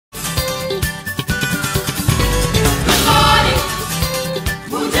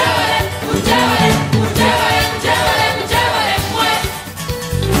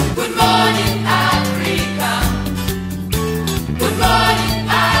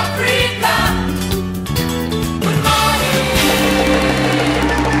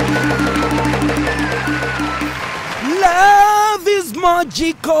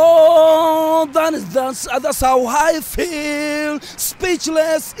magical. That's how I feel.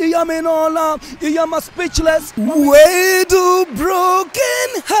 Speechless. I mean all up. I am speechless. Where do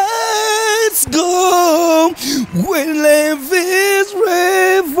broken hearts go when life is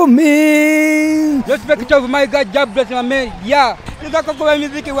ready for me? Respect of my God, job bless my man. Yeah. Is that what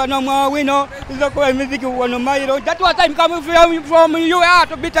music was no more? We know. Is that what music was no more? That's what I'm coming from you are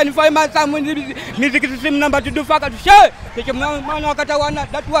to beat and find my son when music is the same number to do fuck to share.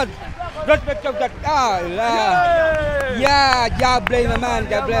 That was respect of that. Yeah, job bless my man.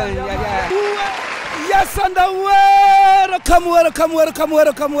 Job bless. Yeah. Yes, and welcome. Welcome.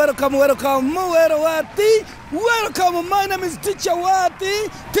 My name is Teacher Wati,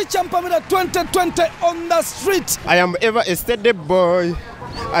 Teacher Mpamire 2020 on the street. I am ever a steady boy,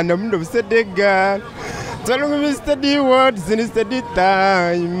 and I'm no steady girl. Telling me steady words in a steady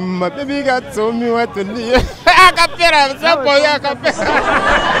time. My baby got told me what to do.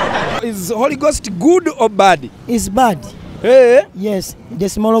 Is Holy Ghost good or bad? It's bad. Hey? Yes, the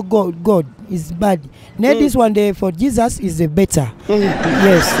small God is bad. Now this one day for Jesus is the better.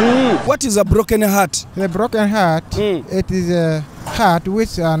 Yes. What is a broken heart? The broken heart, it is a heart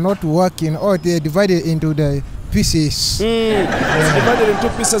which are not working, or they are divided into the pieces. It's divided into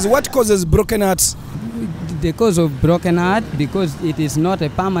pieces. What causes broken hearts? The cause of broken heart, because it is not a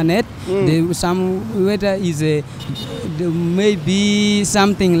permanent. Whether is a maybe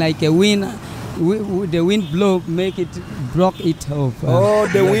something like a wind. The wind blow make it broke it off.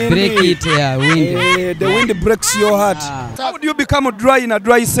 The wind break it. Yeah, wind. The wind breaks your heart. How do you become dry in a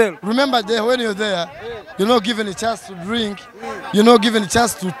dry cell? Remember, there when you're there, you're not given a chance to drink. You're not given a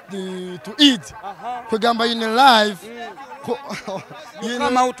chance to eat. For example, in your life, you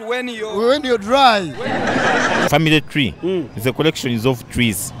come out when you're dry. Family tree is a collection of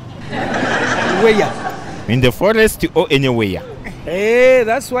trees. Where? In the forest or anywhere. Hey,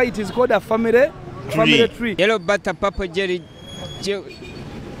 that's why it is called a family tree. Yellow butter, purple jelly,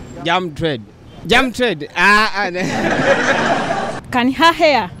 jam trade. Can her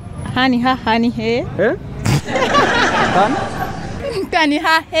hair, honey hair. Eh? Can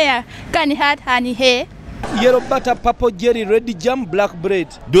her hair, honey hair. Yellow butter, purple jelly, red jam, black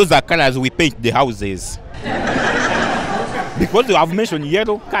bread. Those are colors we paint the houses. Because you have mentioned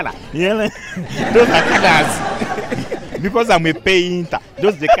yellow color. Those are colors. Because I'm a painter.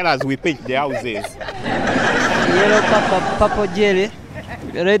 Those are the colors we paint the houses. Yellow purple jelly,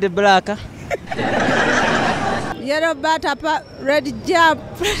 red black. Yellow butter, red jam.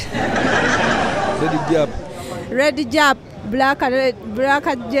 Red jam, black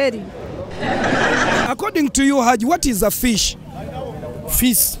jelly. According to you, Haji, what is a fish?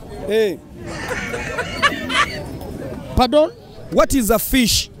 Fish. Hey. Pardon? What is a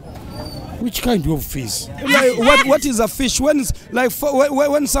fish? Which kind of fish? Like, what is a fish? When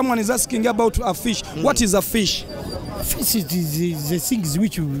someone is asking about a fish, what is a fish? Fish is the things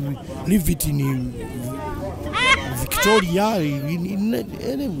which we live it in Victoria,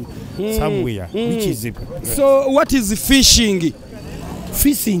 somewhere. Which is so what is fishing?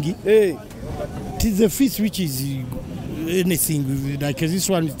 Fishing? Hey. It is a fish which is anything like this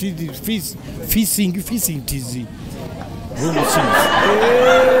one. It is fishing. It is.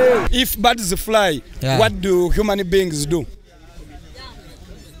 If birds fly, what do human beings do?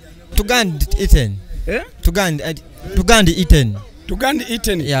 To gun eaten. Eh? To gun eaten. To gun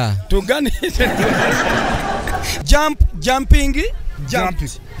eaten. Yeah. To gun eaten. Jumping.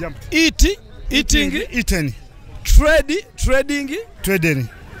 Eating. Trading.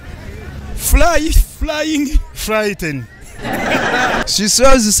 Flying. Frightened. She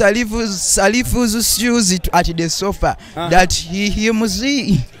saws Salifu's shoes at the sofa that he must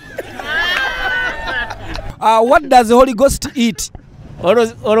see. What does the Holy Ghost eat?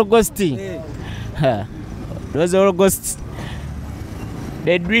 Holy Ghost. Those Holy Ghosts,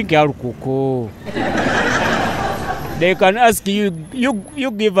 they drink alcohol. They can ask you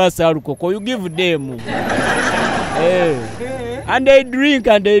give us alcohol, you give them. And they drink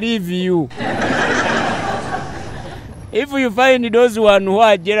and they leave you. If you find those one who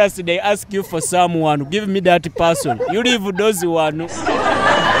are jealous, they ask you for someone. Give me that person. You leave those one.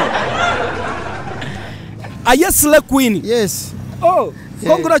 Are you slave queen? Yes. Oh,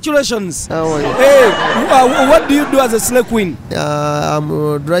 congratulations. Hey, what do you do as a slave queen?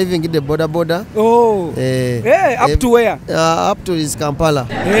 I'm driving the border. Oh. Hey, up to where? Up to is Kampala.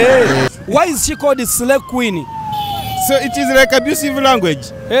 Hey. Why is she called the slave queen? So it is like abusive language.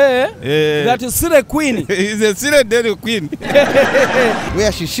 That is still a queen. It's a still a dead queen.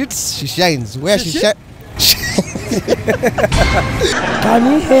 Where she shoots, she shines. Where she shines. Can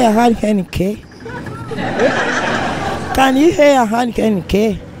you hear her, Henke? Can he hear and can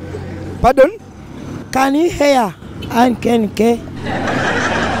care? Pardon? Can he hear and can care?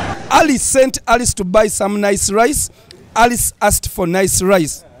 Ali sent Alice to buy some nice rice. Alice asked for nice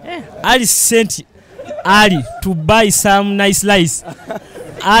rice. Ali sent Ali to buy some nice rice.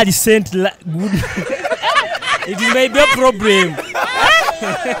 Ali sent good. It may be a problem.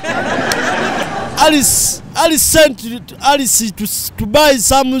 Alice sent Alice to buy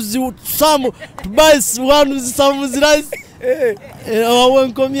some rice.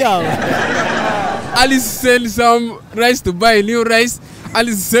 Alice sent some rice to buy new rice.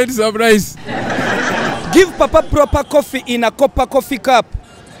 Alice sent some rice. Give Papa proper coffee in a copper coffee cup.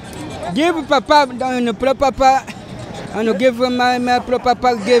 Give Papa the proper and give my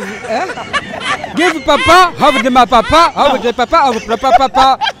proper give. Give Papa, have the my Papa, have the Papa, have the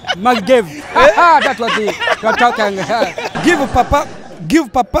Papa must give. That's what you're talking.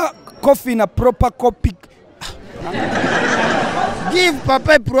 Give Papa coffee in a proper copy. Give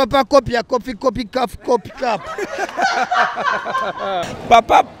Papa proper copy, a coffee cup.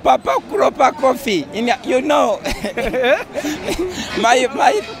 Papa proper coffee. You know, my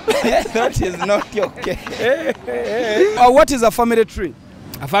thought is not okay. What is a family tree?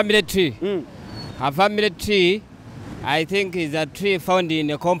 A family tree. A family tree, I think, is a tree found in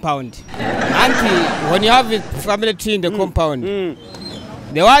a compound. Auntie, when you have a family tree in the compound,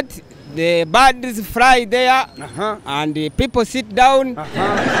 the birds fly there, and the people sit down,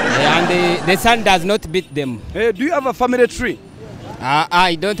 and the sun does not beat them. Do you have a family tree?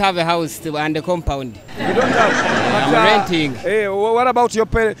 I don't have a house and a compound. You don't have? I'm renting. What about your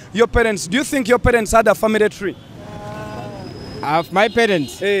parents? Do you think your parents had a family tree? Of my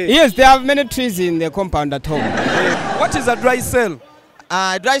parents? Yes, they have many trees in the compound at home. What is a dry cell?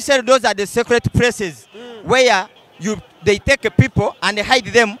 Dry cell, those are the secret places where they take people and they hide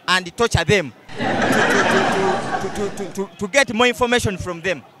them and torture them to get more information from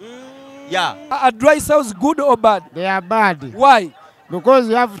them. Yeah. A dry cell is good or bad? They are bad. Why? Because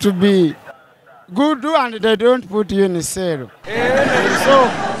you have to be good and they don't put you in a cell.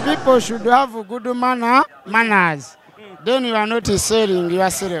 So people should have good manners. Then you are not selling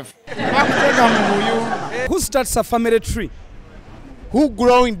yourself. Who starts a family tree? Who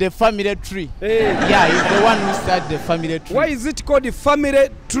grow in the family tree? Yeah, he's the one who started the family tree. Why is it called the family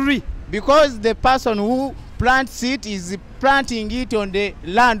tree? Because the person who plants it is planting it on the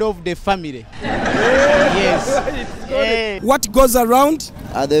land of the family. Yes. What goes around?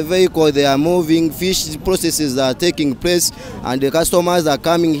 The vehicle, they are moving, fish processes are taking place, and the customers are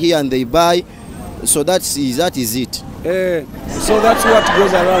coming here and they buy. So that is it. So that's what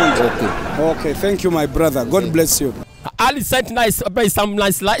goes around. Okay, thank you, my brother. God bless you. Ali sent buy some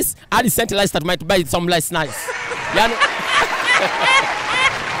nice rice. Ali sent rice that might buy some nice.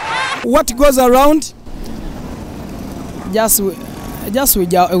 What goes around? We just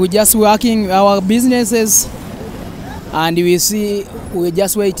working our businesses, and we're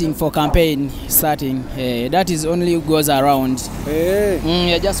just waiting for campaign starting. That is only goes around.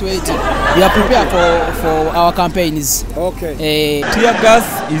 We're just waiting. We are prepared for our campaigns. Okay. Tear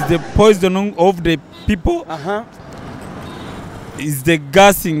gas is the poisoning of the people. Is the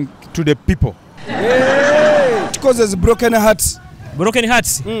gassing to the people. It causes broken hearts. Broken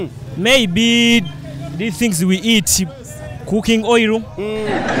hearts? Maybe the things we eat, cooking oil,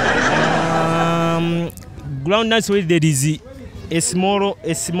 groundnuts where there is a small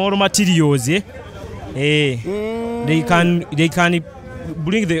materials. They can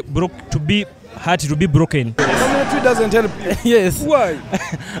bring the heart to be broken. Family tree doesn't help you. Yes. Why?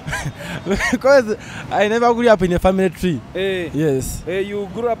 Because I never grew up in a family tree. Yes. You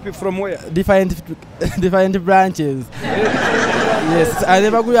grew up from where? Different branches. Yes. I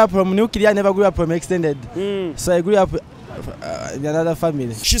never grew up from nuclear. I never grew up from extended. So I grew up in another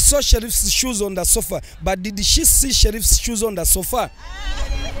family. She saw Sheriff's shoes on the sofa, but did she see Sheriff's shoes on the sofa?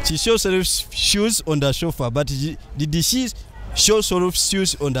 She saw Sheriff's shoes on the sofa, but did she show Sheriff's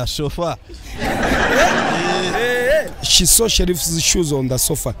shoes on the sofa? She saw Sheriff's shoes on the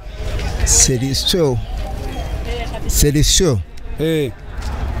sofa. Sheriff's show.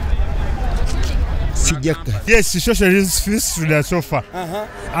 Yes, she saw Sheriff's shoes on the sofa.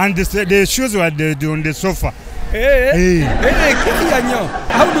 And the shoes were on the sofa.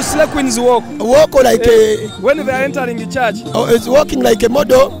 How do slave queens walk? Walk like a... When they are entering the church? Oh, it's walking like a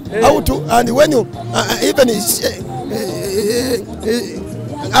model. How to... And when you... even...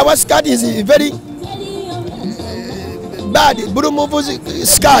 our skirt is very... bad. Burumovu's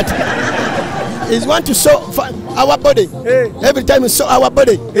skirt is want to show our body. Every time we show our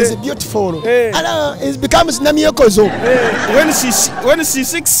body, it's beautiful. And it becomes Namiokozo. When she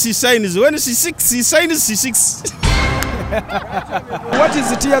sings, she shines. When she sings, she sings. What is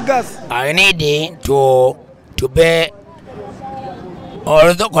the tear gas? I need to be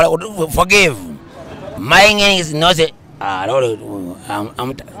or forgive. My English is not a.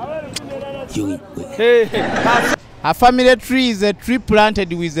 A family tree is a tree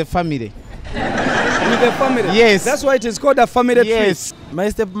planted with a family. With a family? Yes. That's why it is called a family tree. My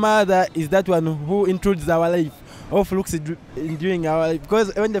stepmother is that one who intrudes our life. Of flux during our life.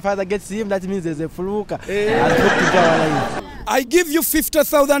 Because when the father gets him, that means there's a fluke into our life. I give you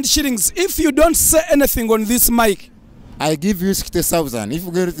 50,000 shillings if you don't say anything on this mic. I give you 60,000 if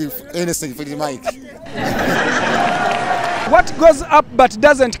you get anything for the mic. What goes up but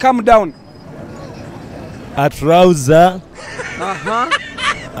doesn't come down? A trouser, Uh-huh.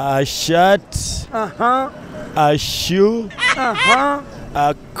 a shirt, Uh-huh. a shoe, Uh-huh.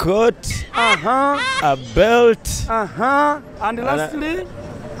 a coat, Uh-huh. a belt, Uh-huh. And lastly,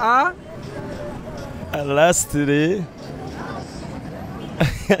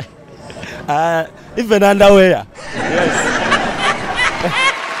 even underwear. Yes.